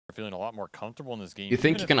feeling a lot more comfortable in this game. You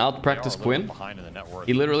think you can out-practice Quinn?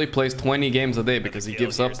 He literally plays 20 games a day because he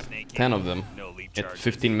gives up 10 of them at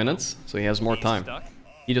 15 minutes, so he has more time.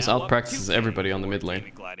 He just out-practices everybody on the mid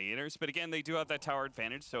lane. But again, they do have that tower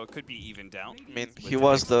advantage, so it could be evened out. I mean, he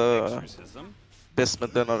was the best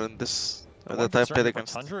midlaner in this that I played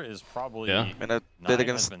against. Yeah. I mean, I played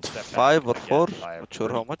against 5 or 4, not sure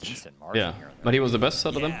how much. Yeah, but he was the best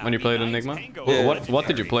out of them when you played Enigma? Yeah. What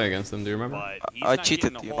did you play against him, do you remember? I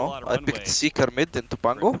cheated, you know. I picked Seeker mid into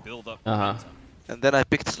Pango, Uh-huh. and then I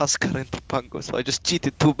picked Huskar into Pango, so I just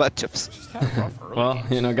cheated 2 matchups. Well,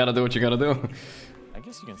 you know, gotta do what you gotta do. I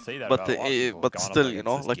guess you can say that But still, you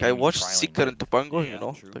know, like I watched Seeker into Pango, you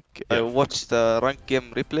know, like I watched the rank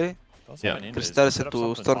game replay. Yeah. Crystallis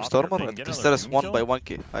into Stormer, and Crystallis won by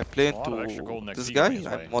 1k. I play into this guy,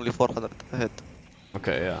 I'm only 400 ahead.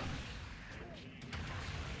 Okay, yeah.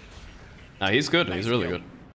 Nah, he's good, he's really good.